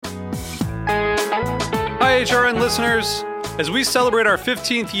HRN listeners. As we celebrate our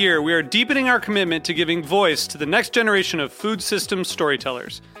 15th year, we are deepening our commitment to giving voice to the next generation of food systems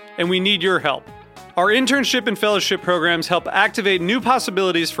storytellers, and we need your help. Our internship and fellowship programs help activate new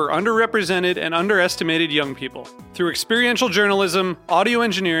possibilities for underrepresented and underestimated young people through experiential journalism, audio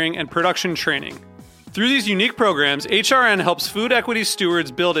engineering, and production training. Through these unique programs, HRN helps food equity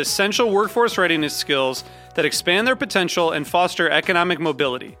stewards build essential workforce readiness skills that expand their potential and foster economic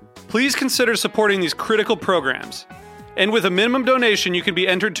mobility. Please consider supporting these critical programs. And with a minimum donation, you can be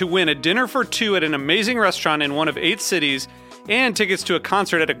entered to win a dinner for two at an amazing restaurant in one of 8 cities and tickets to a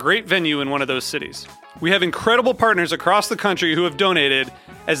concert at a great venue in one of those cities. We have incredible partners across the country who have donated,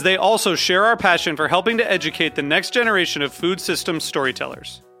 as they also share our passion for helping to educate the next generation of food systems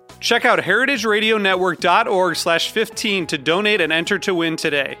storytellers. Check out heritageradionetwork.org/15 to donate and enter to win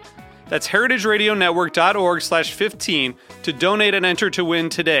today. That's heritageradionetwork.org/15 to donate and enter to win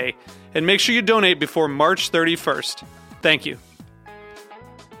today. And make sure you donate before March 31st. Thank you.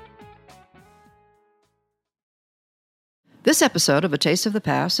 This episode of A Taste of the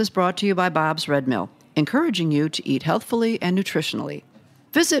Past is brought to you by Bob's Red Mill, encouraging you to eat healthfully and nutritionally.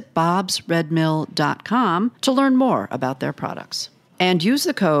 Visit bobsredmill.com to learn more about their products. And use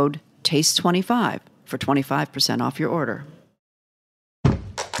the code TASTE25 for 25% off your order.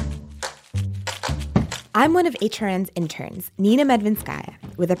 I'm one of HRN's interns, Nina Medvinskaya,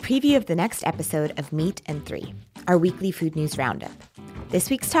 with a preview of the next episode of Meat and Three, our weekly food news roundup. This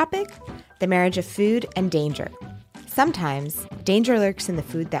week's topic, the marriage of food and danger. Sometimes, danger lurks in the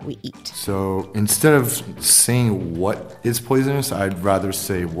food that we eat. So instead of saying what is poisonous, I'd rather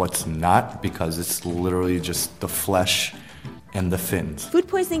say what's not, because it's literally just the flesh and the fins. Food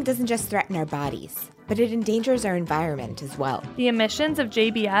poisoning doesn't just threaten our bodies, but it endangers our environment as well. The emissions of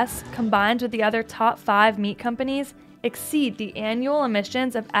JBS, combined with the other top 5 meat companies, exceed the annual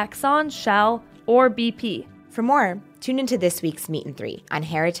emissions of Exxon, Shell, or BP. For more, tune into this week's Meat and Three on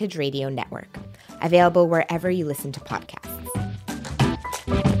Heritage Radio Network, available wherever you listen to podcasts.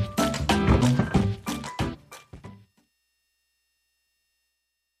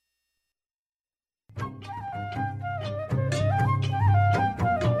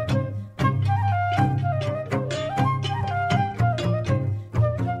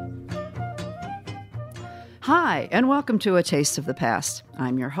 Hi, and welcome to A Taste of the Past.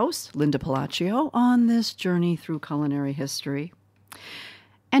 I'm your host, Linda Palacio, on this journey through culinary history.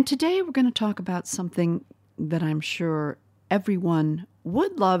 And today we're going to talk about something that I'm sure everyone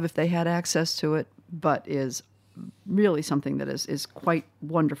would love if they had access to it, but is really something that is quite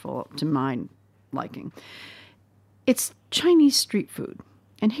wonderful to my liking. It's Chinese street food.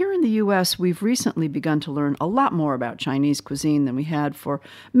 And here in the U.S., we've recently begun to learn a lot more about Chinese cuisine than we had for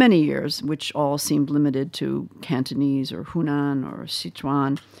many years, which all seemed limited to Cantonese or Hunan or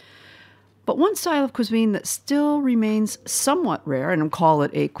Sichuan. But one style of cuisine that still remains somewhat rare, and I'll call it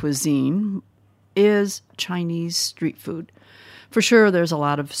a cuisine, is Chinese street food. For sure, there's a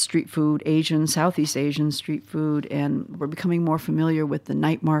lot of street food, Asian, Southeast Asian street food, and we're becoming more familiar with the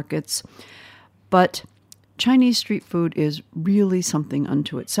night markets. But Chinese street food is really something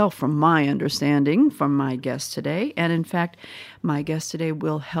unto itself, from my understanding, from my guest today. And in fact, my guest today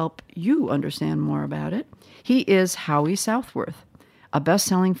will help you understand more about it. He is Howie Southworth, a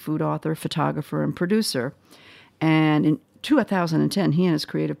best-selling food author, photographer, and producer. And in 2010, he and his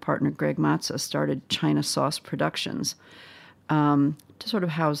creative partner, Greg Matza, started China Sauce Productions to sort of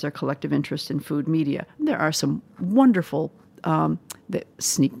house their collective interest in food media. There are some wonderful the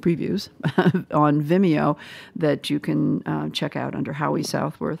sneak previews on Vimeo that you can check out under Howie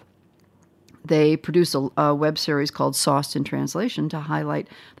Southworth. They produced a web series called Sauced in Translation to highlight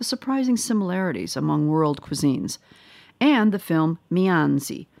the surprising similarities among world cuisines, and the film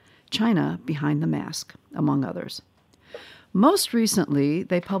Mianzi, China Behind the Mask, among others. Most recently,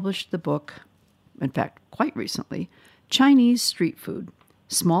 they published the book, in fact, quite recently, Chinese Street Food,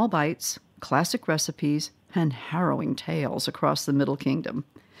 Small Bites, Classic Recipes, and Harrowing Tales Across the Middle Kingdom.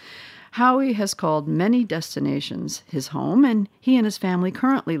 Howie has called many destinations his home, and he and his family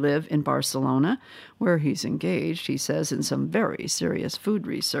currently live in Barcelona, where he's engaged, he says, in some very serious food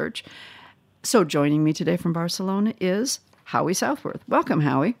research. So joining me today from Barcelona is Howie Southworth. Welcome,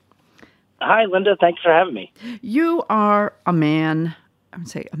 Howie. Hi, Linda. Thanks for having me. You are a man, I would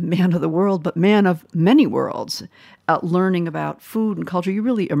say a man of the world, but man of many worlds. Learning about food and culture, you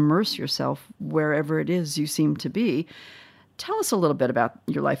really immerse yourself wherever it is you seem to be. Tell us a little bit about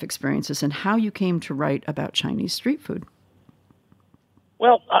your life experiences and how you came to write about Chinese street food.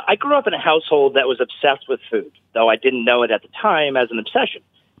 Well, I grew up in a household that was obsessed with food, though I didn't know it at the time as an obsession.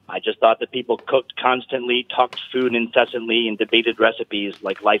 I just thought that people cooked constantly, talked food incessantly, and debated recipes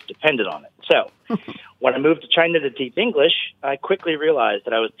like life depended on it. So when I moved to China to teach English, I quickly realized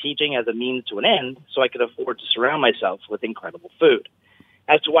that I was teaching as a means to an end so I could afford to surround myself with incredible food.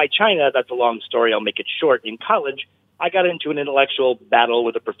 As to why China, that's a long story. I'll make it short. In college, I got into an intellectual battle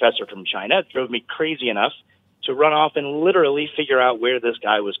with a professor from China. It drove me crazy enough to run off and literally figure out where this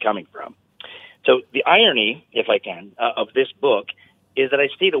guy was coming from. So the irony, if I can, of this book is that I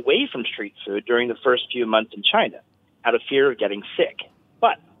stayed away from street food during the first few months in China out of fear of getting sick.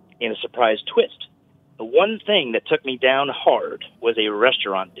 But in a surprise twist, the one thing that took me down hard was a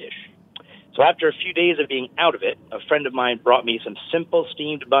restaurant dish. So after a few days of being out of it, a friend of mine brought me some simple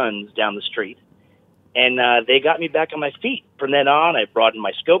steamed buns down the street, and they got me back on my feet. From then on, I broadened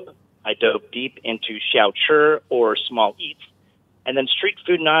my scope. I dove deep into xiaochi, or small eats, and then street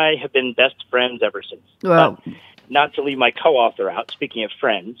food and I have been best friends ever since. Wow. But not to leave my co-author out, speaking of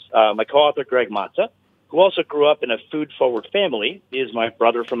friends, my co-author, Greg Matza, who also grew up in a food-forward family, is my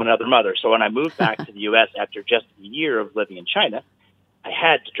brother from another mother. So when I moved back to the U.S. after just a year of living in China, I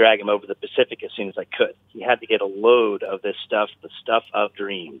had to drag him over the Pacific as soon as I could. He had to get a load of this stuff, the stuff of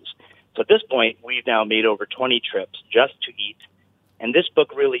dreams. So at this point, we've now made over 20 trips just to eat. And this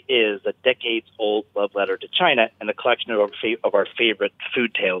book really is a decades-old love letter to China and a collection of our favorite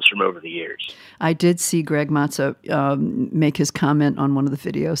food tales from over the years. I did see Greg Matza make his comment on one of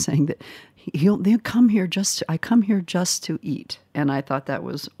the videos saying that I come here just to eat, and I thought that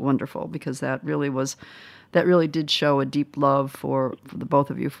was wonderful because that really did show a deep love for the both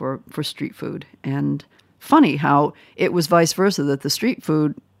of you for street food. And funny how it was vice versa, that the street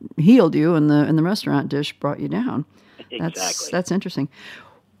food healed you and the restaurant dish brought you down. Exactly. That's interesting.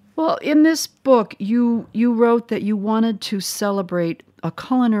 Well, in this book, you wrote that you wanted to celebrate a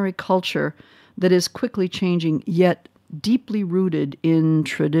culinary culture that is quickly changing, yet deeply rooted in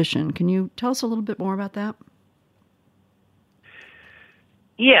tradition. Can you tell us a little bit more about that?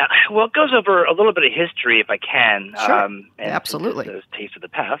 Yeah, well, it goes over a little bit of history, if I can. Sure. And Absolutely. Those tastes of the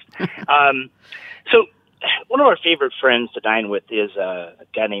past. So one of our favorite friends to dine with is a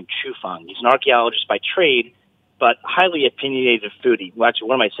guy named Chu Feng. He's an archaeologist by trade, but highly opinionated foodie. Well, actually,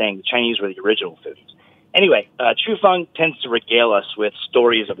 what am I saying? The Chinese were the original foodies. Anyway, Chu Feng tends to regale us with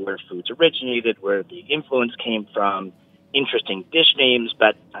stories of where foods originated, where the influence came from, interesting dish names,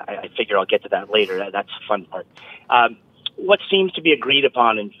 but I figure I'll get to that later. That's the fun part. What seems to be agreed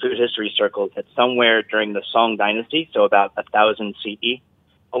upon in food history circles that somewhere during the Song Dynasty, so about 1000 CE,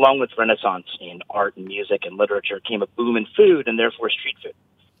 along with Renaissance in art and music and literature, came a boom in food and therefore street food.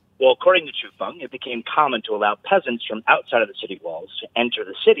 Well, according to Chu Feng, it became common to allow peasants from outside of the city walls to enter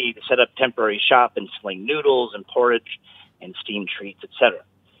the city to set up temporary shop and sling noodles and porridge and steamed treats, etc.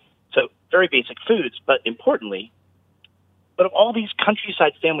 So very basic foods, but importantly, but of all these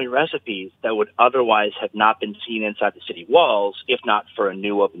countryside family recipes that would otherwise have not been seen inside the city walls, if not for a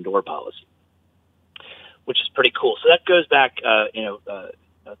new open door policy, which is pretty cool. So that goes back,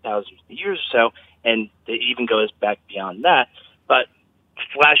 1,000 years or so, and it even goes back beyond that. But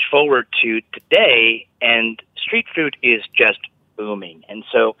flash forward to today, and street food is just booming. And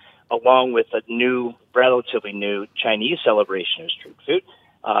so along with a relatively new Chinese celebration of street food,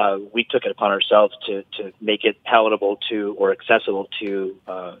 we took it upon ourselves to make it palatable to or accessible to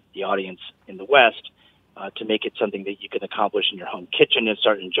the audience in the West, to make it something that you can accomplish in your home kitchen and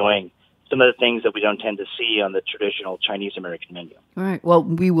start enjoying some of the things that we don't tend to see on the traditional Chinese-American menu. All right. Well,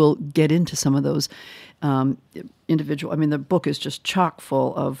 we will get into some of those individual. I mean, the book is just chock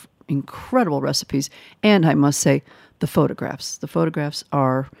full of incredible recipes, and I must say, the photographs. The photographs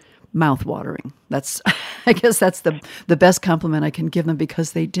are mouth-watering. I guess that's the best compliment I can give them,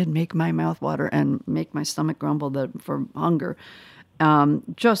 because they did make my mouth water and make my stomach grumble for hunger.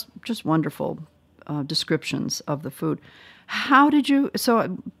 Just wonderful descriptions of the food. How did you?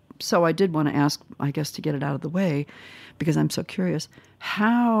 So I did want to ask, I guess, to get it out of the way, because I'm so curious.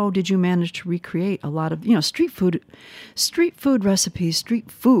 How did you manage to recreate a lot of street food recipes?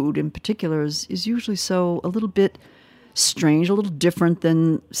 Street food in particular is usually a little bit strange, a little different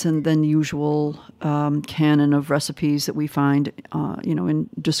than usual canon of recipes that we find, in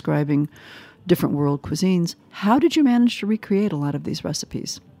describing different world cuisines. How did you manage to recreate a lot of these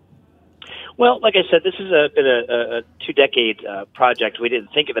recipes? Well, like I said, this has been a 2-decade project. We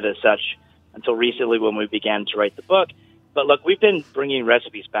didn't think of it as such until recently when we began to write the book. But look, we've been bringing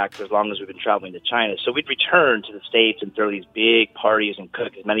recipes back for as long as we've been traveling to China. So we'd return to the States and throw these big parties and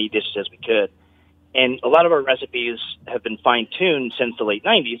cook as many dishes as we could. And a lot of our recipes have been fine-tuned since the late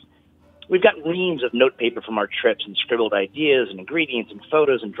 90s. We've got reams of notepaper from our trips and scribbled ideas and ingredients and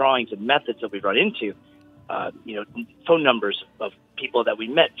photos and drawings and methods that we've run into. phone numbers of people that we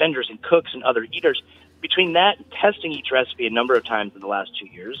met, vendors and cooks and other eaters. Between that and testing each recipe a number of times in the last 2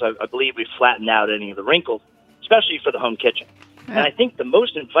 years, I believe we've flattened out any of the wrinkles, especially for the home kitchen. Yeah. And I think the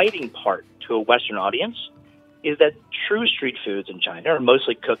most inviting part to a Western audience is that true street foods in China are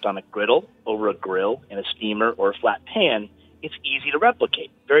mostly cooked on a griddle, over a grill, in a steamer, or a flat pan. It's easy to replicate.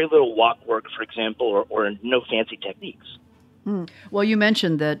 Very little wok work, for example, or no fancy techniques. Well, you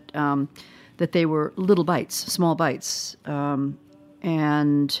mentioned that that they were little bites, small bites,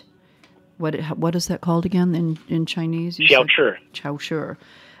 and what is that called again in Chinese? Xiao shi. Xiao shi.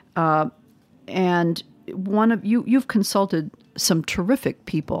 And you've consulted some terrific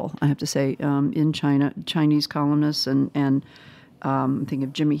people, I have to say, in China, Chinese columnists, and I'm thinking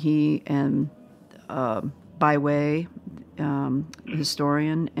of Jimmy He and Bai Wei,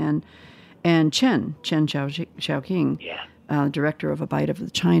 historian, and Chen Xiaoqing, director of A Bite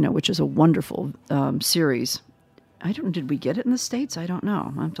of China, which is a wonderful series. Did we get it in the States? I don't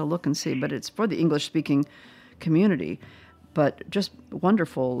know. I have to look and see, but it's for the English-speaking community. But just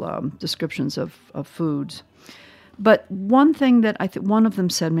wonderful descriptions of foods. But one thing that one of them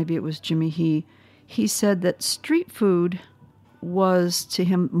said, maybe it was Jimmy he said that street food was to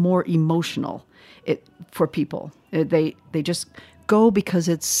him more emotional for people. They just go because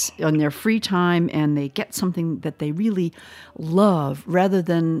it's on their free time and they get something that they really love rather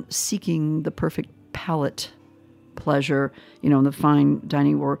than seeking the perfect palate pleasure, in the fine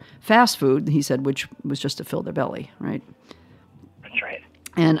dining or fast food, he said, which was just to fill their belly, right? That's right.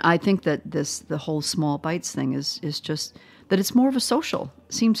 And I think that the whole small bites thing is just that it's more of a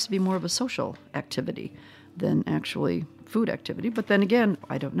seems to be more of a social activity than actually food activity. But then again,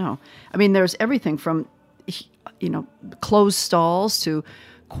 I don't know. I mean, there's everything from, closed stalls to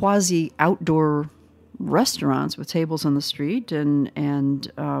quasi outdoor restaurants with tables on the street and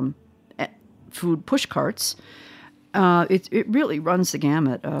food push carts. It really runs the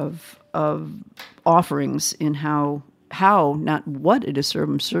gamut of offerings in how not what it is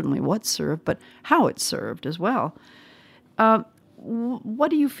served, certainly what's served, but how it's served as well.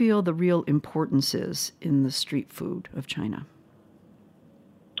 What do you feel the real importance is in the street food of China?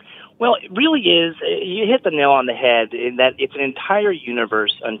 Well, it really is. You hit the nail on the head in that it's an entire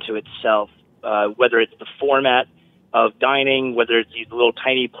universe unto itself, whether it's the format of dining, whether it's these little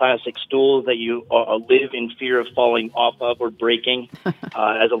tiny plastic stools that you live in fear of falling off of or breaking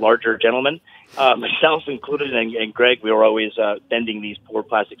as a larger gentleman. Myself included, and Greg, we were always bending these poor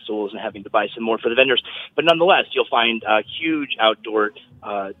plastic stools and having to buy some more for the vendors. But nonetheless, you'll find huge outdoor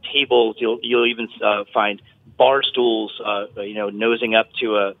tables. You'll even find bar stools, nosing up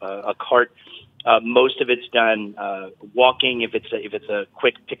to a cart. Most of it's done walking. If it's a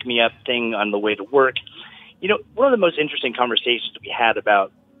quick pick-me-up thing on the way to work. One of the most interesting conversations we had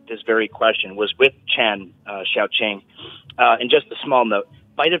about this very question was with Chen Xiaoqing. And just a small note,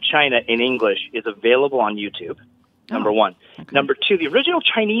 Bite of China in English is available on YouTube, number one. Okay. Number two, the original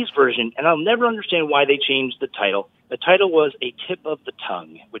Chinese version, and I'll never understand why they changed the title. The title was A Tip of the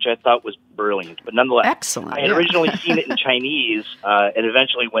Tongue, which I thought was brilliant. But nonetheless, excellent. I had originally seen it in Chinese, and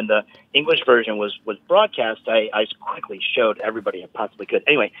eventually when the English version was broadcast, I quickly showed everybody I possibly could.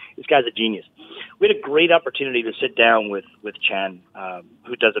 Anyway, this guy's a genius. We had a great opportunity to sit down with Chen,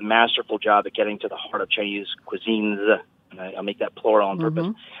 who does a masterful job at getting to the heart of Chinese cuisines, and I'll make that plural on purpose.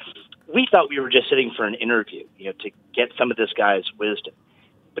 We thought we were just sitting for an interview, to get some of this guy's wisdom.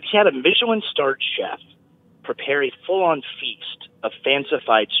 But he had a Michelin-starred chef prepare a full-on feast of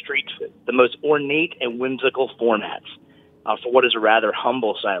fancified street food, the most ornate and whimsical formats for what is a rather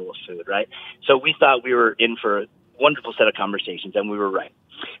humble style of food, right? So we thought we were in for a wonderful set of conversations, and we were right.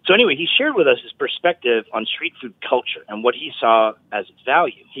 So anyway, he shared with us his perspective on street food culture and what he saw as its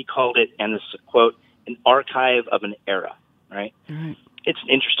value. He called it, and this is a quote, an archive of an era, right? Mm-hmm. It's an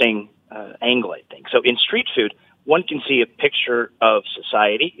interesting angle, I think. So in street food, one can see a picture of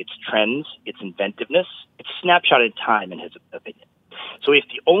society, its trends, its inventiveness. It's a snapshot in time, in his opinion. So if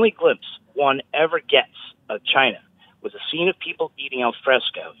the only glimpse one ever gets of China was a scene of people eating al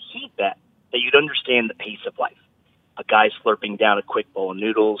fresco, he'd bet that you'd understand the pace of life. A guy slurping down a quick bowl of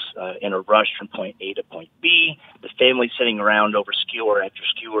noodles in a rush from point A to point B, the family sitting around over skewer after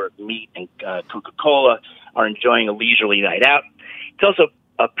skewer of meat and Coca-Cola are enjoying a leisurely night out. It's also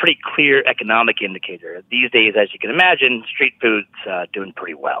a pretty clear economic indicator. These days, as you can imagine, street food's doing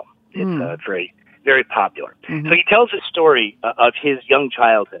pretty well. It's very, very popular. Mm-hmm. So he tells a story of his young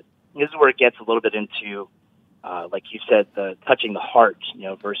childhood. This is where it gets a little bit into, like you said, the touching the heart,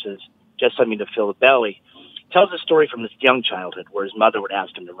 versus just something to fill the belly. He tells a story from his young childhood where his mother would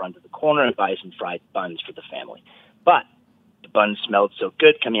ask him to run to the corner and buy some fried buns for the family. But The buns smelled so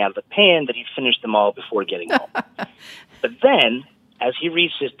good coming out of the pan that he finished them all before getting home. But then, as he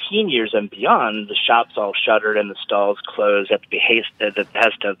reached his teen years and beyond, the shops all shuttered and the stalls closed at the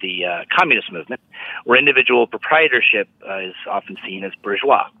behest of the communist movement, where individual proprietorship is often seen as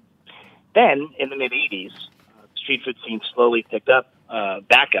bourgeois. Then, in the mid-'80s, street food scene slowly picked up,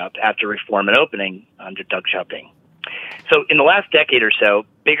 back up after reform and opening under Deng Xiaoping. So in the last decade or so,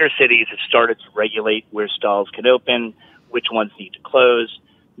 bigger cities have started to regulate where stalls can open, which ones need to close.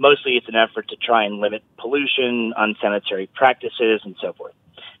 Mostly it's an effort to try and limit pollution, unsanitary practices, and so forth.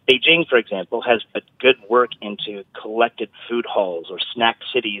 Beijing, for example, has put good work into collected food halls or snack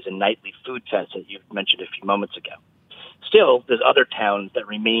cities and nightly food fests, as you mentioned a few moments ago. Still, there's other towns that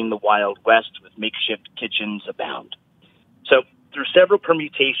remain the Wild West with makeshift kitchens abound. So through several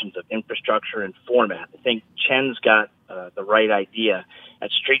permutations of infrastructure and format, I think Chen's got the right idea.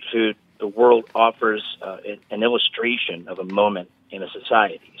 At street food, the world offers an illustration of a moment in a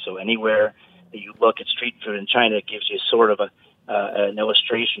society. So anywhere that you look at street food in China, it gives you sort of an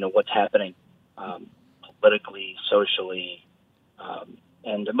illustration of what's happening politically, socially,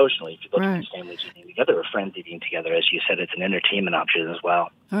 and emotionally. If you look at these families eating together or friends eating together, as you said, it's an entertainment option as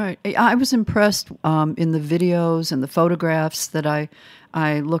well. All right. I was impressed in the videos and the photographs that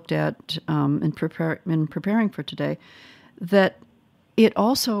I looked at in preparing for today, that it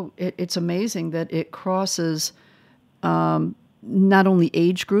also, it's amazing that it crosses not only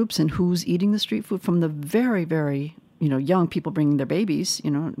age groups and who's eating the street food, from the very, very, young people bringing their babies,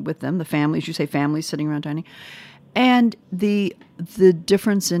 with them, the families, you say families sitting around dining, and the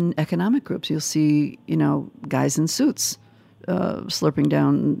difference in economic groups. You'll see, guys in suits slurping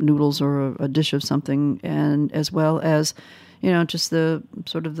down noodles or a dish of something, and as well as, just the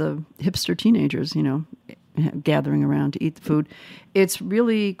sort of the hipster teenagers, gathering around to eat the food. It's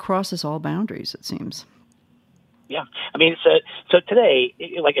really crosses all boundaries, it seems. Yeah. I mean, so today,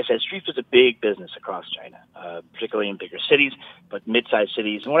 like I said, street food is a big business across China, particularly in bigger cities, but mid-sized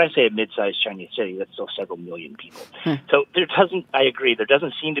cities. And when I say a mid-sized Chinese city, that's still several million people. So I agree, there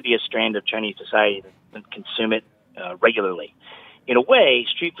doesn't seem to be a strand of Chinese society that consume it regularly. In a way,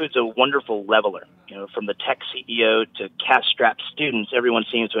 street food's a wonderful leveler. From the tech CEO to cash-strapped students, everyone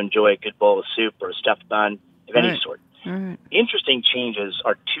seems to enjoy a good bowl of soup or a stuffed bun of any sort. Right. Interesting changes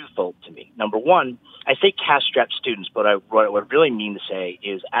are twofold to me. Number one, I say cash-strapped students, but what I really mean to say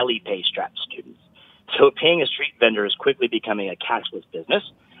is Alipay-strapped students. So paying a street vendor is quickly becoming a cashless business,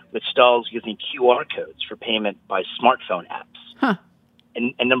 with stalls using QR codes for payment by smartphone apps. Huh.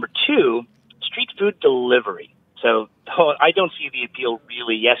 And number two, street food delivery. So I don't see the appeal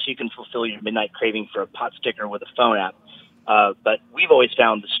really. Yes, you can fulfill your midnight craving for a pot sticker with a phone app, but we've always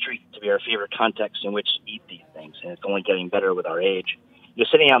found the street to be our favorite context in which to eat these things, and it's only getting better with our age. You're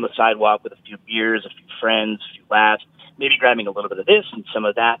sitting on the sidewalk with a few beers, a few friends, a few laughs, maybe grabbing a little bit of this and some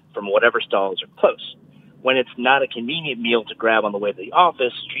of that from whatever stalls are close. When it's not a convenient meal to grab on the way to the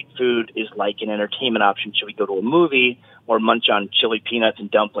office, street food is like an entertainment option. Should we go to a movie or munch on chili peanuts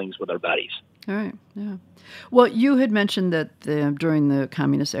and dumplings with our buddies? All right, yeah. Well, you had mentioned that during the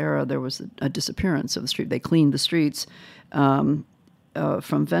communist era, there was a disappearance of the street. They cleaned the streets from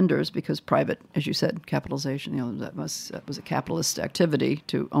vendors because private, as you said, capitalization, that was a capitalist activity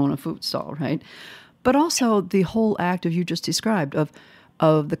to own a food stall, right? But also the whole act of you just described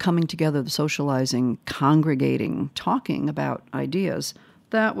of the coming together, the socializing, congregating, talking about ideas,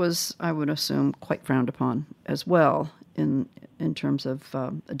 that was, I would assume, quite frowned upon as well in terms of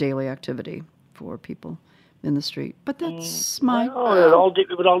a daily activity for people in the street. But that's my... Well,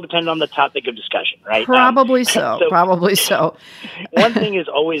 it would all depend on the topic of discussion, right? Probably probably so. One thing is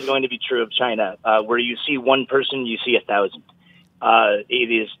always going to be true of China. Where you see one person, you see 1,000.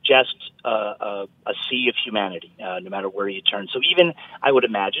 It is just a sea of humanity, no matter where you turn. So even, I would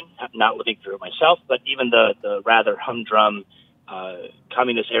imagine, not living through it myself, but even the rather humdrum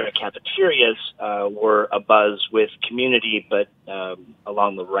communist-era cafeterias were abuzz with community, but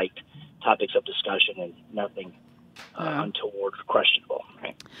along the right topics of discussion and nothing untoward or questionable.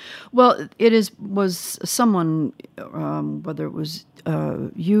 Right? Well, was someone, whether it was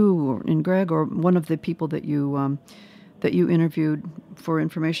you or Greg or one of the people that you interviewed for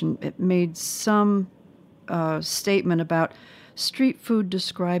information, it made some statement about street food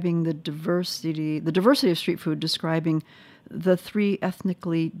describing the diversity of street food describing the three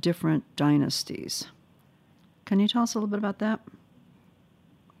ethnically different dynasties. Can you tell us a little bit about that?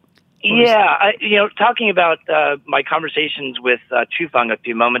 Yeah, talking about my conversations with Chufang a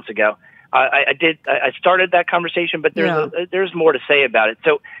few moments ago, I started that conversation, but there's more to say about it.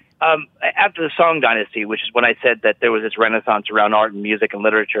 So After the Song Dynasty, which is when I said that there was this renaissance around art and music and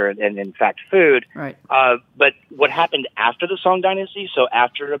literature and in fact, food. Right. But what happened after the Song Dynasty, so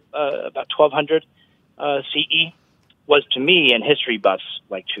after about 1200 CE, was to me and history buffs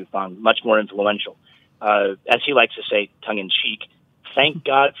like Chu Feng much more influential. As he likes to say, tongue-in-cheek, thank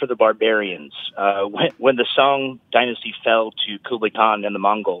God for the barbarians. When the Song Dynasty fell to Kublai Khan and the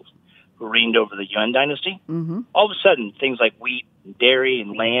Mongols, who reigned over the Yuan Dynasty, all of a sudden, things like wheat, and dairy,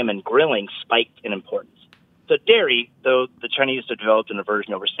 and lamb, and grilling spiked in importance. So dairy, though the Chinese have developed an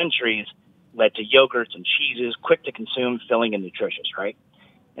aversion over centuries, led to yogurts and cheeses, quick to consume, filling, and nutritious, right?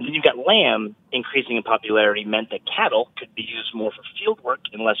 And then you've got lamb increasing in popularity meant that cattle could be used more for field work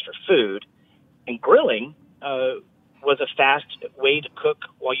and less for food. And grilling was a fast way to cook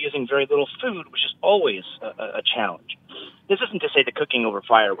while using very little food, which is always a challenge. This isn't to say that cooking over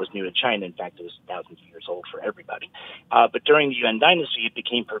fire was new to China. In fact, it was thousands of years old for everybody. But during the Yuan Dynasty, it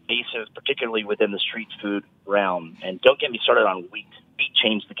became pervasive, particularly within the street food realm. And don't get me started on wheat. Wheat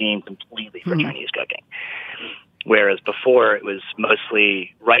changed the game completely for Chinese cooking. Whereas before, it was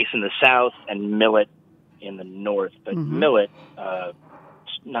mostly rice in the south and millet in the north. But millet,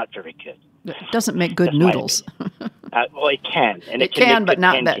 not very good. It doesn't make good noodles. Well, it can. And it can, but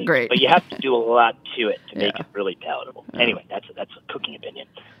not that great. But you have to do a lot to it to make it really palatable. Anyway, that's a cooking opinion.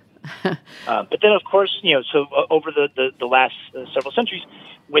 But then, of course, so over the last several centuries,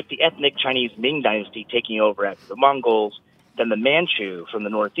 with the ethnic Chinese Ming Dynasty taking over after the Mongols, then the Manchu from the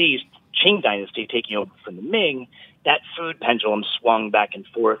northeast, Qing Dynasty taking over from the Ming, that food pendulum swung back and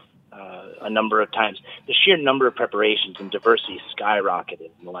forth a number of times. The sheer number of preparations and diversity skyrocketed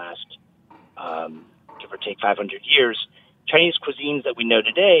in the last give or take 500 years. Chinese cuisines that we know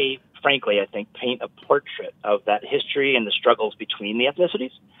today, frankly, I think paint a portrait of that history and the struggles between the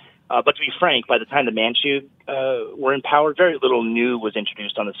ethnicities. But to be frank, by the time the Manchu were in power, very little new was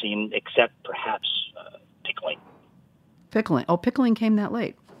introduced on the scene, except perhaps pickling. Pickling. Oh, pickling came that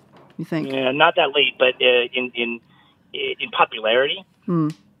late, you think? Yeah, not that late, but in popularity,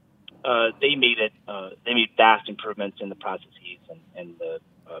 they made vast improvements in the processes and the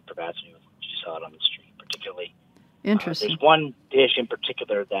provacity with which you saw it on the street, particularly. Interesting. There's one dish in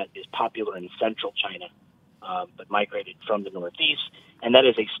particular that is popular in central China, but migrated from the northeast, and that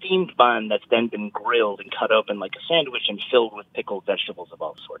is a steamed bun that's then been grilled and cut open like a sandwich and filled with pickled vegetables of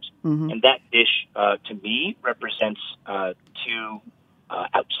all sorts. And that dish, to me, represents two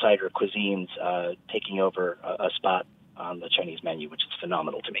outsider cuisines taking over a spot on the Chinese menu, which is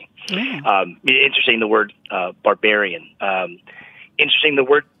phenomenal to me. Interesting, the word barbarian. Interesting, the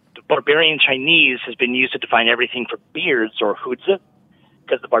word barbarian Chinese has been used to define everything from beards or huzi,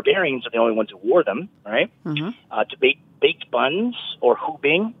 because the barbarians are the only ones who wore them, right? To baked buns or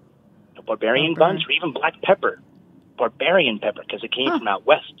hubing, barbarian buns, or even black pepper, barbarian pepper, because it came from out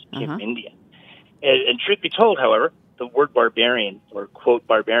west, it came from India. And truth be told, however, the word barbarian, or quote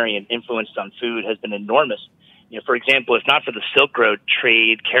barbarian, influence on food has been enormous. For example, if not for the Silk Road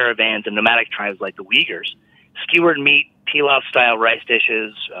trade, caravans, and nomadic tribes like the Uyghurs, skewered meat, pilaf-style rice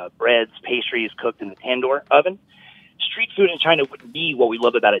dishes, breads, pastries cooked in the tandoor oven, street food in China wouldn't be what we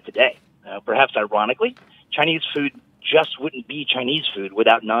love about it today. Perhaps ironically, Chinese food just wouldn't be Chinese food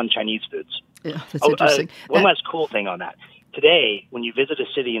without non-Chinese foods. Yeah, that's interesting. One last cool thing on that. Today, when you visit a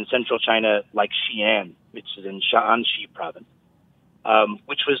city in central China like Xi'an, which is in Shaanxi province,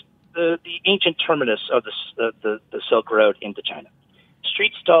 which was the ancient terminus of the Silk Road into China,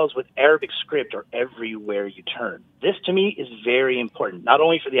 street stalls with Arabic script are everywhere you turn. This, to me, is very important, not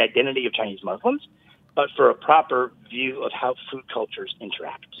only for the identity of Chinese Muslims, but for a proper view of how food cultures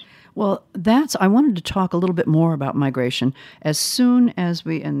interact. Well, I wanted to talk a little bit more about migration as soon as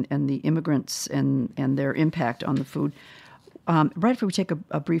we, and the immigrants and their impact on the food, right after we take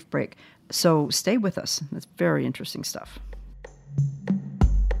a brief break. So stay with us. That's very interesting stuff.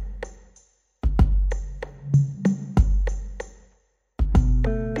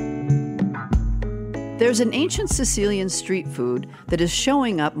 There's an ancient Sicilian street food that is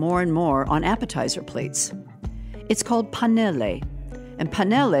showing up more and more on appetizer plates. It's called panelle. And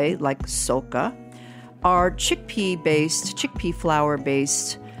panelle, like socca, are chickpea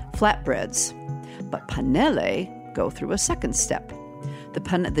flour-based flatbreads. But panelle go through a second step. The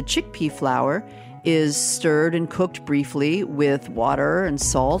chickpea flour is stirred and cooked briefly with water and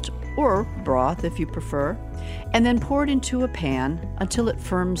salt, or broth if you prefer, and then poured into a pan until it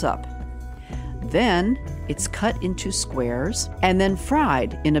firms up. Then it's cut into squares and then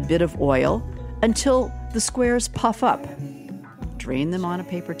fried in a bit of oil until the squares puff up. Drain them on a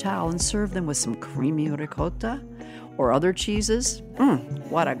paper towel and serve them with some creamy ricotta or other cheeses.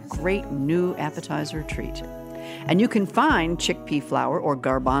 What a great new appetizer treat. And you can find chickpea flour or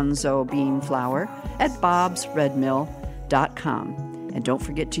garbanzo bean flour at bobsredmill.com. And don't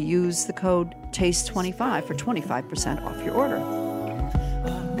forget to use the code TASTE25 for 25% off your order.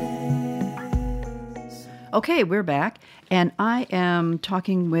 Okay, we're back, and I am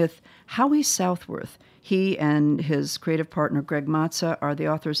talking with Howie Southworth. He and his creative partner, Greg Matza, are the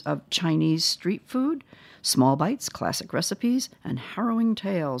authors of Chinese Street Food, Small Bites, Classic Recipes, and Harrowing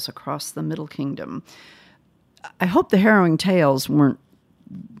Tales Across the Middle Kingdom. I hope the harrowing tales weren't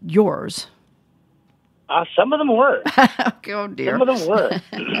yours. Some of them were. Oh, dear. Some of them were.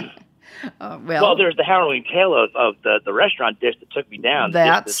 Well, there's the harrowing tale of the restaurant dish that took me down.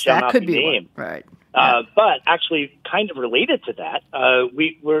 That could be named. Right. But actually, kind of related to that,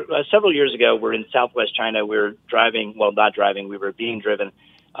 we were several years ago. We're in Southwest China. We were driving. Well, not driving. We were being driven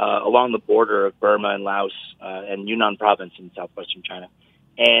along the border of Burma and Laos and Yunnan Province in southwestern China.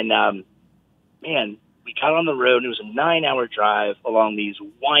 And man, we got on the road. And it was a 9-hour drive along these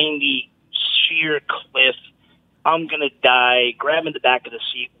windy, sheer cliff. I'm gonna die. Grabbing the back of the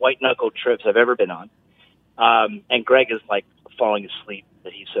seat, white knuckle trips I've ever been on. And Greg is like falling asleep.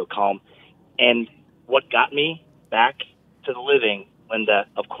 That he's so calm. And what got me back to the living, Linda,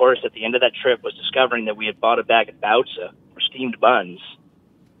 of course, at the end of that trip, was discovering that we had bought a bag of baozi, or steamed buns,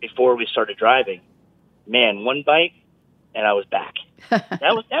 before we started driving. Man, one bite, and I was back. that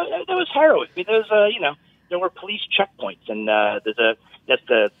was harrowing. I mean, there were police checkpoints, and that's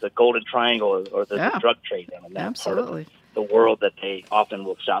the Golden Triangle or the drug trade down in that Absolutely. part of the world that they often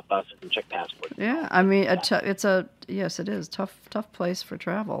will stop buses and check passports. Yeah, I mean, it is tough place for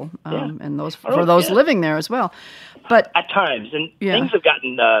travel, and those living there as well. But at times, and things have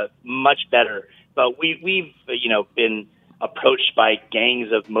gotten much better. But we've been approached by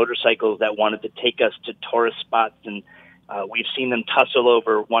gangs of motorcycles that wanted to take us to tourist spots, and we've seen them tussle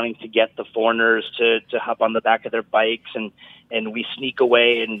over wanting to get the foreigners to hop on the back of their bikes, and we sneak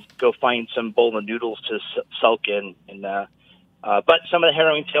away and go find some bowl of noodles to sulk in. But some of the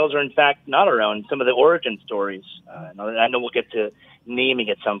harrowing tales are, in fact, not our own. Some of the origin stories. I know we'll get to naming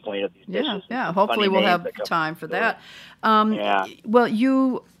at some point of these dishes. Yeah. Hopefully we'll have time for that. Well,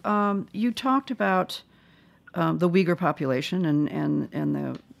 you talked about the Uyghur population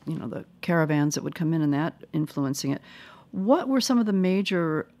and the caravans that would come in and that influencing it. What were some of the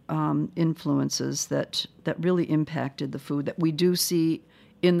major influences that really impacted the food that we do see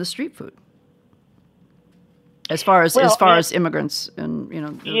in the street food, as far as immigrants and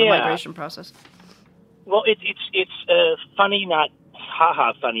the migration process? Well, it's funny, not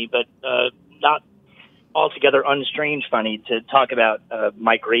ha-ha funny, but not altogether unstrange funny to talk about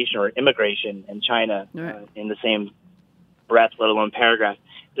migration or immigration in China in the same breath, let alone paragraph.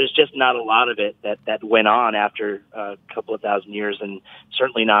 There's just not a lot of it that went on after a couple of thousand years, and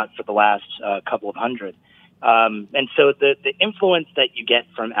certainly not for the last couple of hundred. And so the influence that you get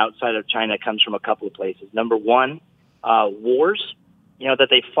from outside of China comes from a couple of places. Number one, wars, that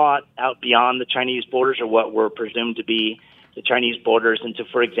they fought out beyond the Chinese borders, or what were presumed to be the Chinese borders. And so,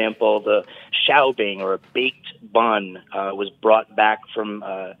 for example, the xiaobing, or a baked bun, was brought back from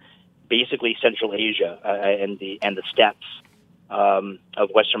basically Central Asia and the steppes of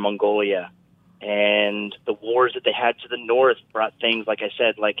Western Mongolia. And the wars that they had to the north brought things, like I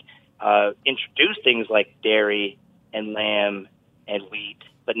said, introduced things like dairy and lamb and wheat,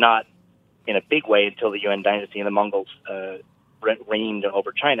 but not in a big way until the Yuan dynasty and the Mongols reigned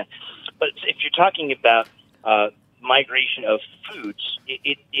over China. But if you're talking about migration of foods,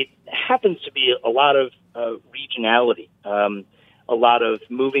 it happens to be a lot of regionality, a lot of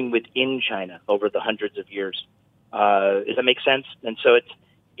moving within China over the hundreds of years. Does that make sense? And so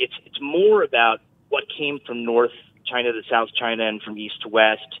it's more about what came from North China to South China and from East to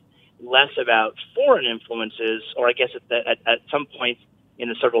West, less about foreign influences, or I guess at some point in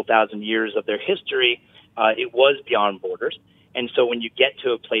the several thousand years of their history, it was beyond borders. And so when you get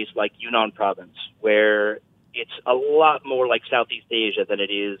to a place like Yunnan Province, where it's a lot more like Southeast Asia than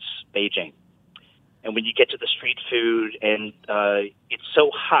it is Beijing, and when you get to the street food, and it's so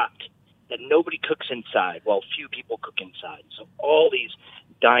hot that nobody cooks inside, while few people cook inside. So all these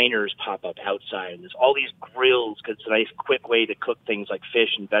diners pop up outside, and there's all these grills, because it's a nice, quick way to cook things like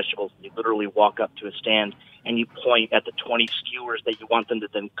fish and vegetables. You literally walk up to a stand, and you point at the 20 skewers that you want them to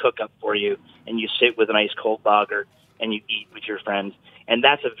then cook up for you, and you sit with a nice cold lager, and you eat with your friends. And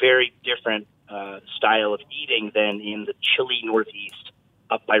that's a very different style of eating than in the chilly Northeast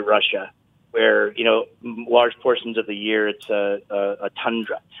up by Russia, where, large portions of the year it's a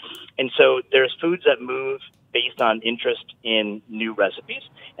tundra. And so there's foods that move based on interest in new recipes,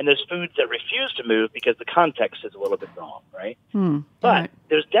 and there's foods that refuse to move because the context is a little bit wrong, right? But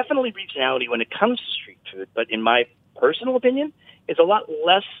there's definitely regionality when it comes to street food, but in my personal opinion, it's a lot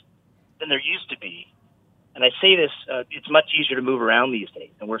less than there used to be. And I say this, it's much easier to move around these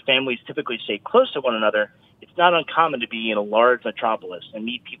days, and where families typically stay close to one another, it's not uncommon to be in a large metropolis and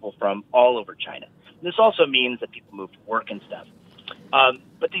meet people from all over China. And this also means that people move to work and stuff.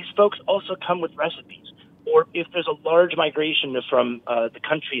 But these folks also come with recipes. Or if there's a large migration from the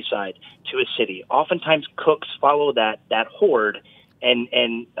countryside to a city, oftentimes cooks follow that horde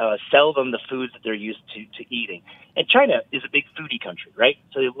and sell them the foods that they're used to eating. And China is a big foodie country, right?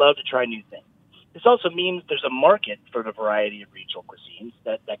 So they love to try new things. This also means there's a market for the variety of regional cuisines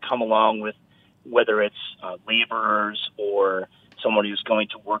that come along with whether it's laborers or someone who's going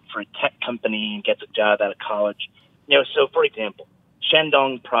to work for a tech company and gets a job out of college. So for example,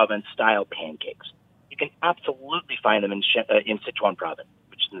 Shandong province style pancakes. You can absolutely find them in Sichuan province,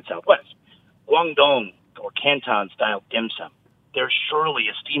 which is in the southwest. Guangdong or Canton style dim sum. There's surely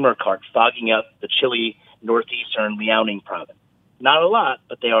a steamer cart fogging up the chilly northeastern Liaoning province. Not a lot,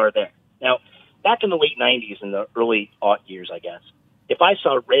 but they are there. Now, back in the late 90s and the early aught years, I guess, if I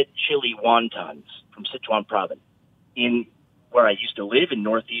saw red chili wontons from Sichuan province in where I used to live in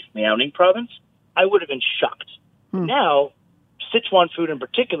northeast Liaoning province, I would have been shocked. Now, Sichuan food in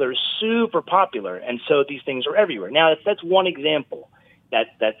particular is super popular, and so these things are everywhere. Now, that's one example that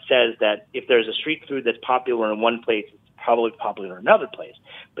says that if there's a street food that's popular in one place, it's probably popular in another place.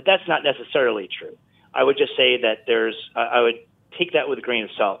 But that's not necessarily true. I would just say that I would take that with a grain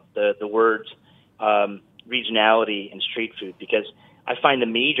of salt, the words regionality and street food, because I find the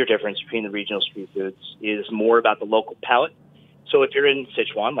major difference between the regional street foods is more about the local palate. So if you're in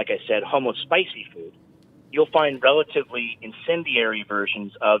Sichuan, like I said, home of spicy food, you'll find relatively incendiary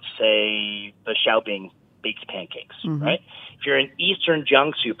versions of, say, the Xiaobing baked pancakes, right? If you're in eastern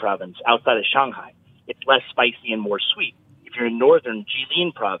Jiangsu province, outside of Shanghai, it's less spicy and more sweet. If you're in northern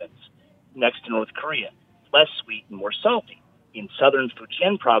Jilin province, next to North Korea, it's less sweet and more salty. In southern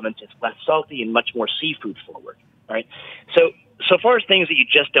Fujian province, it's less salty and much more seafood forward, right? So far as things that you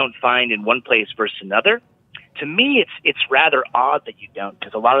just don't find in one place versus another, to me, it's rather odd that you don't,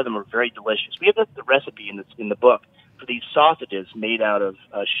 because a lot of them are very delicious. We have the recipe in the book for these sausages made out of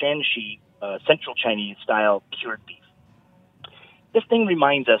Shanxi, Central Chinese style cured beef. This thing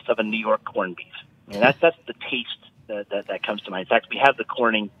reminds us of a New York corned beef. I mean, that's the taste that comes to mind. In fact, we have the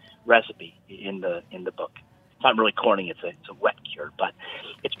corning recipe in the book. It's not really corning; it's a wet cure, but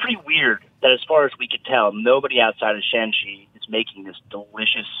it's pretty weird that, as far as we could tell, nobody outside of Shanxi is making this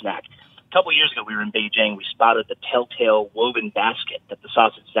delicious snack. A couple of years ago, we were in Beijing. We spotted the telltale woven basket that the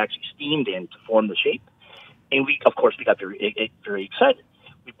sausage is actually steamed in to form the shape. And we got very excited.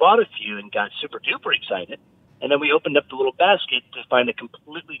 We bought a few and got super duper excited. And then we opened up the little basket to find a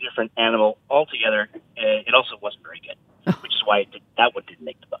completely different animal altogether. It also wasn't very good, which is why that one didn't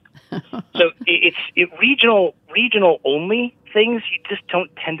make the book. So it's regional only things you just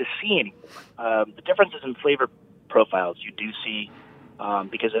don't tend to see anymore. The differences in flavor profiles you do see.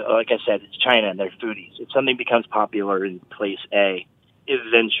 Because, like I said, it's China and they're foodies. If something becomes popular in place A,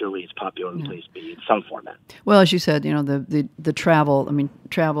 eventually it's popular in place B in some format. Well, as you said, the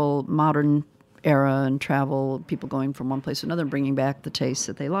travel, modern era and travel, people going from one place to another, bringing back the tastes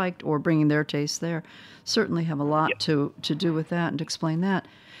that they liked or bringing their tastes there, certainly have a lot to do with that and to explain that.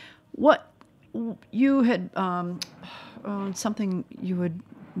 What you had, something you had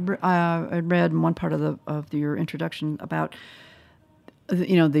read in one part of your introduction about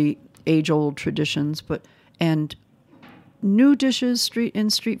the age-old traditions, and new dishes in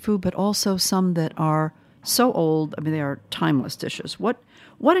street food, but also some that are so old. I mean, they are timeless dishes. What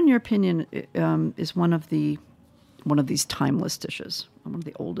in your opinion, is one of these timeless dishes? One of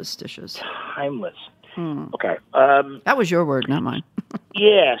the oldest dishes. Timeless. Okay. That was your word, not mine.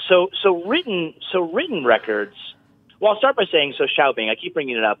 Yeah. So written records. Well, I'll start by saying Xiaobing. I keep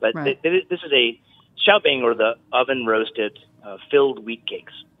bringing it up, but right. This is a Xiaobing, or the oven roasted filled wheat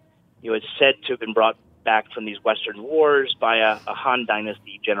cakes. It's said to have been brought back from these Western wars by a Han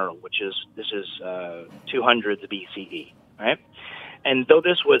Dynasty general, this is 200 BCE, right? And though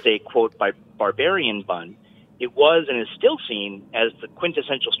this was a, quote, barbarian bun, it was and is still seen as the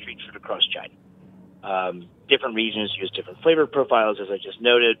quintessential street food across China. Different regions use different flavor profiles, as I just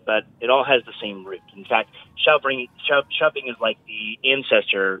noted, but it all has the same root. In fact, Xiaobing is like the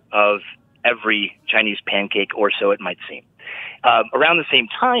ancestor of every Chinese pancake, or so it might seem. Around the same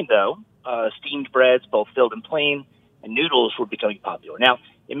time, though, steamed breads, both filled and plain, and noodles were becoming popular. Now,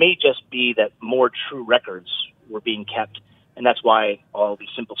 it may just be that more true records were being kept, and that's why all these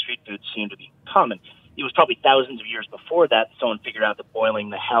simple street foods seem to be common. it was probably thousands of years before that someone figured out that boiling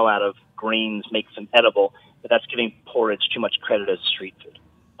the hell out of grains makes them edible, but that's giving porridge too much credit as street food.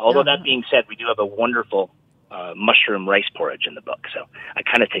 Although that being said, we do have a wonderful mushroom rice porridge in the book, so I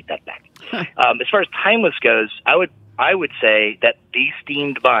kind of take that back. As far as timeless goes, I would say that the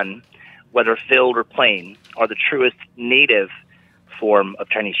steamed bun, whether filled or plain, are the truest native form of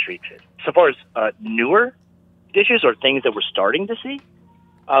Chinese street food. So far as newer dishes or things that we're starting to see,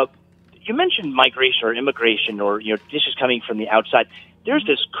 you mentioned migration or immigration or dishes coming from the outside. There's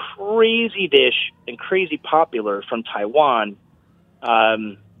this crazy dish and crazy popular from Taiwan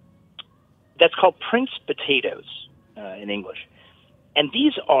that's called Prince potatoes in English. And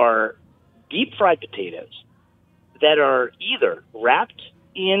these are deep fried potatoes that are either wrapped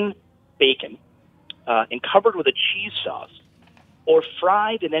in bacon and covered with a cheese sauce, or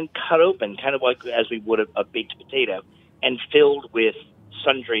fried and then cut open, kind of like as we would a baked potato, and filled with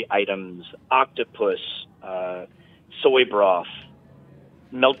sundry items: octopus, soy broth,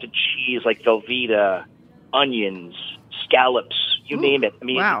 melted cheese like Velveeta, onions, scallops, you name it. I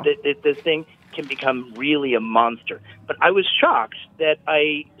mean, wow. This thing can become really a monster. But I was shocked that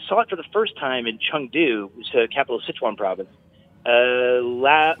I saw it for the first time in Chengdu, which is the capital of Sichuan province,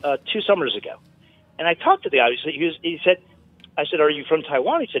 2 summers ago. And I talked to the guy. I said, "Are you from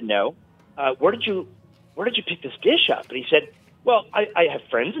Taiwan?" He said, "No." Where did you pick this dish up? And he said, "Well, I have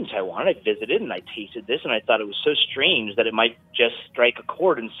friends in Taiwan. I visited and I tasted this, and I thought it was so strange that it might just strike a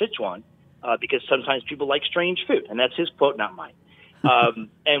chord in Sichuan, because sometimes people like strange food." And that's his quote, not mine.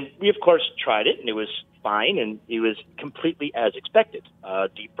 And we, of course, tried it, and it was fine, and it was completely as expected.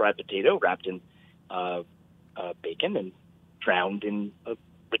 Deep fried potato wrapped in bacon and drowned in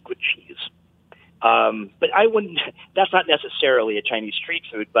liquid cheese. But I wouldn't. That's not necessarily a Chinese street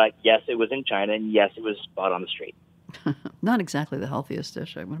food. But yes, it was in China, and yes, it was bought on the street. Not exactly the healthiest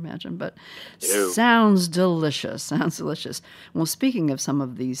dish, I would imagine, but Ew. sounds delicious. Sounds delicious. Well, speaking of some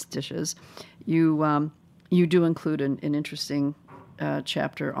of these dishes, you do include an interesting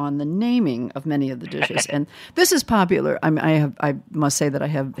chapter on the naming of many of the dishes, and this is popular. I must say that I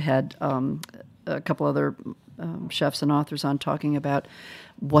have had a couple other chefs and authors on talking about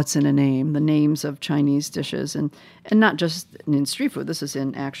what's in a name, the names of Chinese dishes, and not just in street food. This is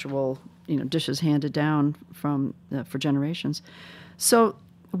in actual dishes handed down from for generations. So,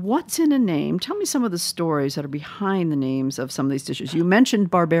 what's in a name? Tell me some of the stories that are behind the names of some of these dishes. You mentioned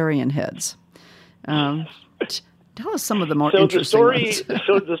barbarian heads. Tell us some of the more interesting ones.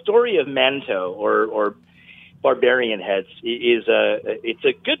 So the story of mantou or barbarian heads is it's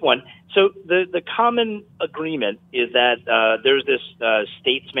a good one. So the common agreement is that there's this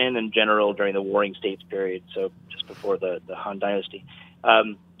statesman and general during the Warring States period, so just before the Han Dynasty,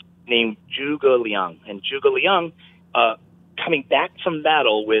 named Zhuge Liang. And Zhuge Liang, coming back from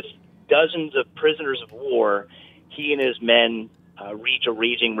battle with dozens of prisoners of war, he and his men reach a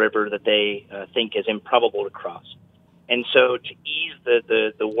raging river that they think is improbable to cross. And so to ease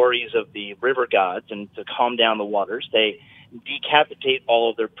the worries of the river gods and to calm down the waters, they decapitate all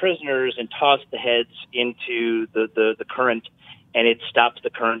of their prisoners and toss the heads into the current, and it stops the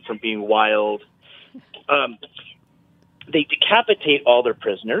current from being wild. They decapitate all their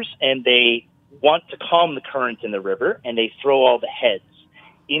prisoners, and they want to calm the current in the river, and they throw all the heads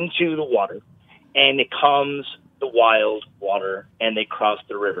into the water, and it calms the wild water, and they cross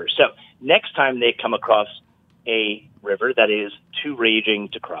the river. So next time they come across a river that is too raging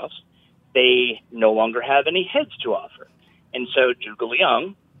to cross, they no longer have any heads to offer. And so Zhuge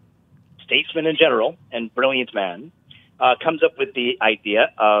Liang, statesman in general and brilliant man, comes up with the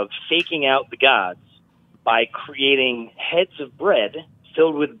idea of faking out the gods by creating heads of bread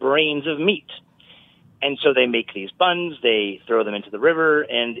filled with brains of meat. And so they make these buns, they throw them into the river,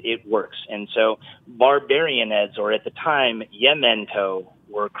 and it works. And so barbarian heads, or at the time, Yementou,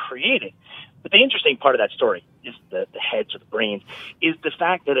 were created. But the interesting part of that story is the heads or the brains, is the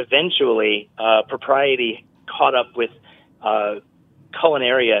fact that eventually propriety caught up with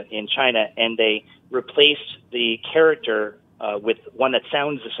culinaria in China, and they replaced the character with one that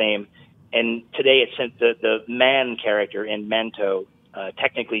sounds the same. And today it's the man character in mantou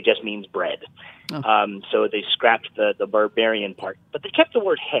technically just means bread. Oh. So they scrapped the barbarian part, but they kept the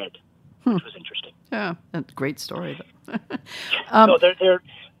word head, which was interesting. Yeah, that's a great story. No, they're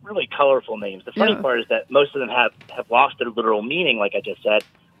really colorful names. The funny part is that most of them have lost their literal meaning, like I just said,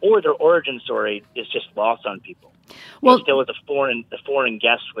 or their origin story is just lost on people. Well, still as a foreign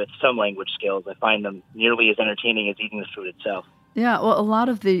guest with some language skills, I find them nearly as entertaining as eating the food itself. Yeah, well, a lot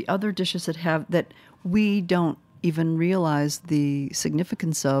of the other dishes that we don't even realize the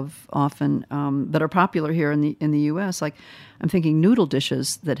significance of often that are popular here in the U.S. Like I'm thinking noodle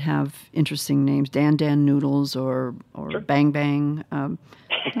dishes that have interesting names, Dan Dan noodles or Bang Bang.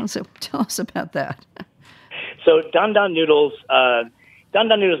 Tell us about that. So Dan Dan noodles,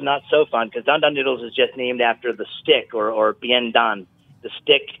 is not so fun because Dan Dan noodles is just named after the stick or bien dan, the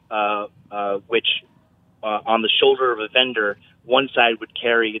stick which on the shoulder of a vendor, one side would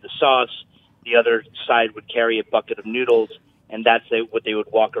carry the sauce, the other side would carry a bucket of noodles, and that's what they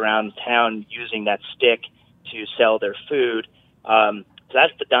would walk around town using that stick to sell their food. So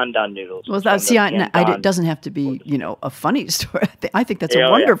that's the Dan Dan noodles. Well, it doesn't have to be, a funny story. I think that's a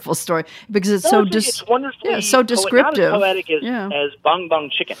wonderful story because it's it's wonderfully so descriptive. Not as poetic as Bang Bang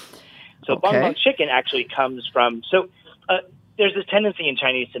chicken. So Bang Bang chicken actually comes from there's this tendency in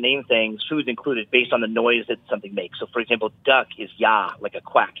Chinese to name things, foods included, based on the noise that something makes. So, for example, duck is ya, like a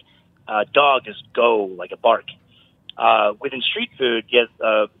quack. Dog is go, like a bark. Within street food,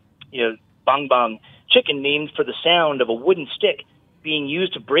 Bang Bang chicken named for the sound of a wooden stick being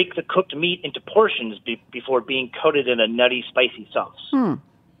used to break the cooked meat into portions before being coated in a nutty, spicy sauce. Oh.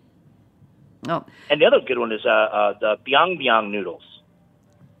 And the other good one is the Biang Biang noodles,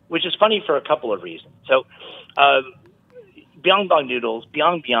 which is funny for a couple of reasons. So, Biang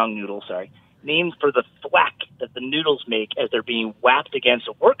Biang noodles, named for the thwack that the noodles make as they're being whapped against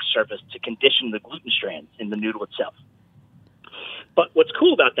a work surface to condition the gluten strands in the noodle itself. But what's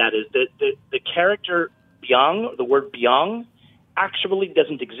cool about that is that the character Biang, the word Biang, actually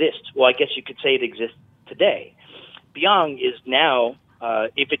doesn't exist. Well, I guess you could say it exists today. Biang is now,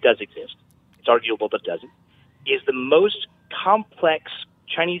 if it does exist, it's arguable but it doesn't, is the most complex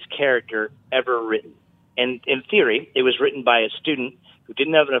Chinese character ever written. And in theory, it was written by a student who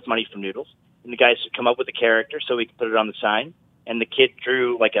didn't have enough money for noodles, and the guys could come up with a character so he could put it on the sign. And the kid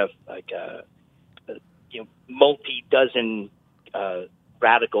drew like a multi-dozen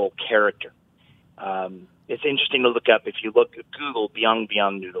radical character. It's interesting to look up. If you Google Biang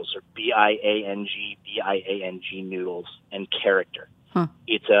Biang noodles or Biang noodles and character. Huh.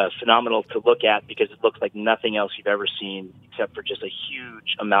 It's phenomenal to look at because it looks like nothing else you've ever seen except for just a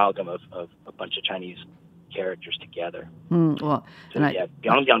huge amalgam of a bunch of Chinese characters together. Biang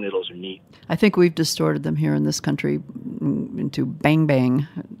Biang noodles are neat. I think we've distorted them here in this country into Bang Bang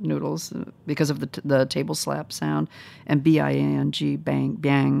noodles because of the table slap sound, and Biang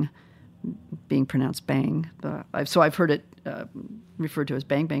bang being pronounced bang. So I've heard it referred to as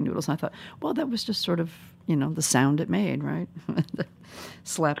Bang Bang noodles, and I thought, well, that was just sort of the sound it made, right?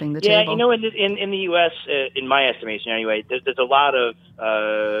 Slapping the table. Yeah, in the U.S., in my estimation anyway, there's a lot of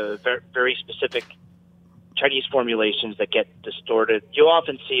very specific Chinese formulations that get distorted. You'll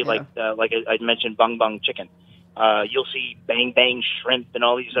often see, like I mentioned, Bang Bang chicken. You'll see Bang Bang shrimp and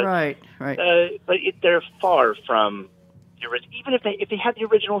all these. Right. But they're far from the original. Even if they had the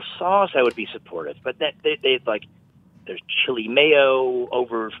original sauce, I would be supportive. But they there's chili mayo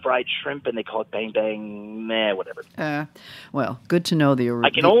over fried shrimp, and they call it Bang Bang, whatever. Well, good to know the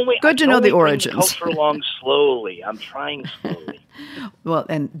origins. Good to know the origins. Culture along slowly. I'm trying slowly. Well,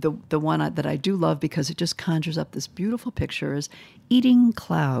 and the one that I do love because it just conjures up this beautiful picture is eating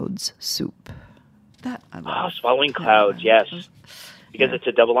clouds soup. That I love. Swallowing clouds, yes, because it's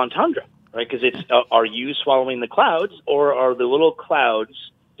a double entendre, right? Because it's are you swallowing the clouds, or are the little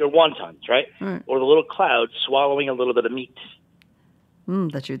clouds? They're wontons, right? Or the little clouds swallowing a little bit of meat.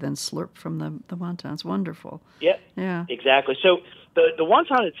 That you then slurp from the wontons. Wonderful. Yeah, exactly. So the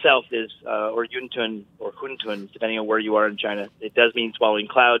wonton itself is, or yuntun or huntun, depending on where you are in China, it does mean swallowing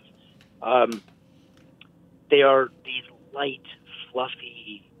clouds. They are these light,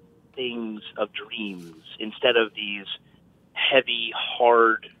 fluffy things of dreams instead of these heavy,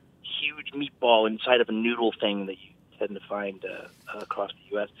 hard, huge meatball inside of a noodle thing that you tend to find across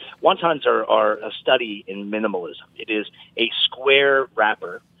the U.S. Wontons are a study in minimalism. It is a square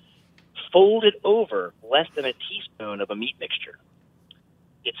wrapper folded over less than a teaspoon of a meat mixture.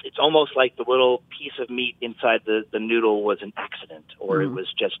 It's almost like the little piece of meat inside the noodle was an accident, or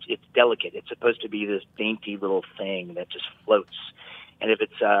it's delicate. It's supposed to be this dainty little thing that just floats. And if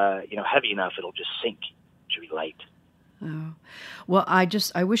it's heavy enough, it'll just sink. It should be light. Oh. Well, I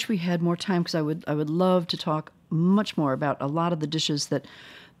wish we had more time because I would love to talk much more about a lot of the dishes that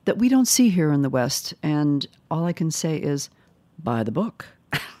we don't see here in the West. And all I can say is buy the book.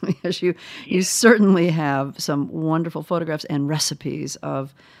 Because you certainly have some wonderful photographs and recipes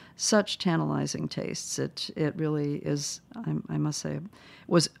of such tantalizing tastes. It really is, I must say,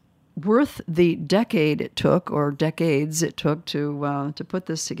 was worth the decades it took to put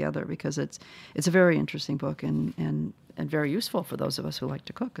this together, because it's a very interesting book, and very useful for those of us who like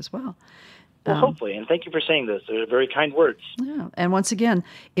to cook as well. Well, hopefully, and thank you for saying those. They're very kind words. Yeah, and once again,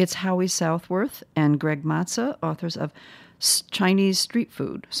 it's Howie Southworth and Greg Matza, authors of Chinese Street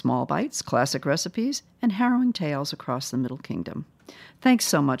Food, Small Bites, Classic Recipes, and Harrowing Tales Across the Middle Kingdom. Thanks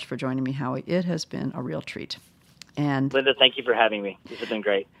so much for joining me, Howie. It has been a real treat. And Linda, thank you for having me. This has been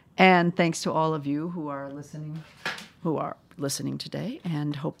great. And thanks to all of you who are listening today,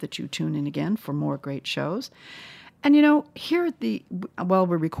 and hope that you tune in again for more great shows. And here while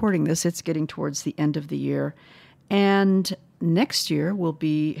we're recording this, it's getting towards the end of the year, and next year will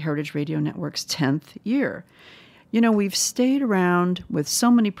be Heritage Radio Network's 10th year. We've stayed around with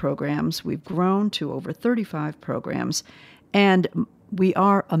so many programs. We've grown to over 35 programs, and we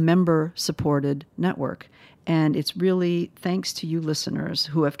are a member-supported network. And it's really thanks to you listeners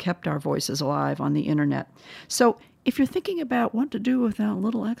who have kept our voices alive on the internet. So if you're thinking about what to do with that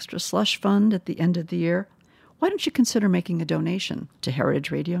little extra slush fund at the end of the year, why don't you consider making a donation to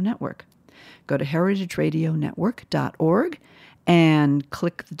Heritage Radio Network? Go to heritageradionetwork.org and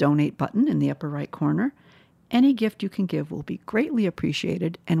click the donate button in the upper right corner. Any gift you can give will be greatly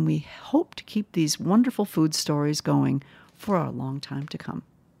appreciated, and we hope to keep these wonderful food stories going for a long time to come.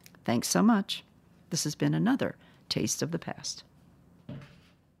 Thanks so much. This has been another Taste of the Past.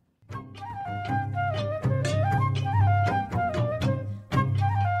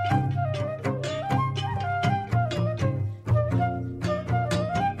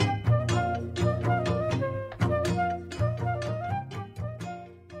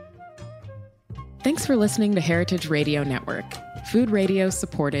 Thanks for listening to Heritage Radio Network, food radio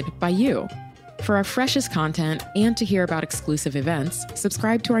supported by you. For our freshest content and to hear about exclusive events,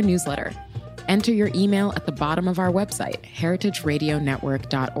 subscribe to our newsletter. Enter your email at the bottom of our website,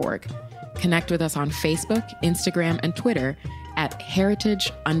 heritageradionetwork.org. Connect with us on Facebook, Instagram, and Twitter at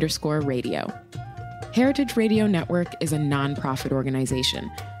heritage_radio. Heritage Radio Network is a nonprofit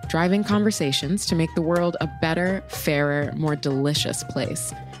organization driving conversations to make the world a better, fairer, more delicious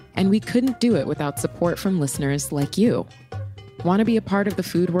place. And we couldn't do it without support from listeners like you. Want to be a part of the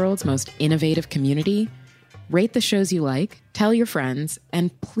food world's most innovative community? Rate the shows you like, tell your friends,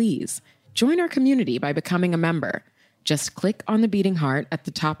 and please join our community by becoming a member. Just click on the beating heart at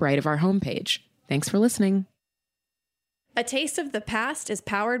the top right of our homepage. Thanks for listening. A Taste of the Past is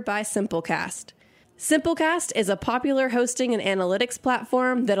powered by Simplecast. Simplecast is a popular hosting and analytics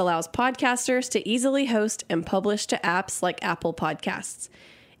platform that allows podcasters to easily host and publish to apps like Apple Podcasts.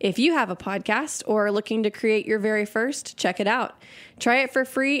 If you have a podcast or are looking to create your very first, check it out. Try it for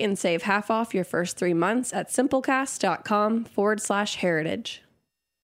free and save half off your first 3 months at simplecast.com/heritage.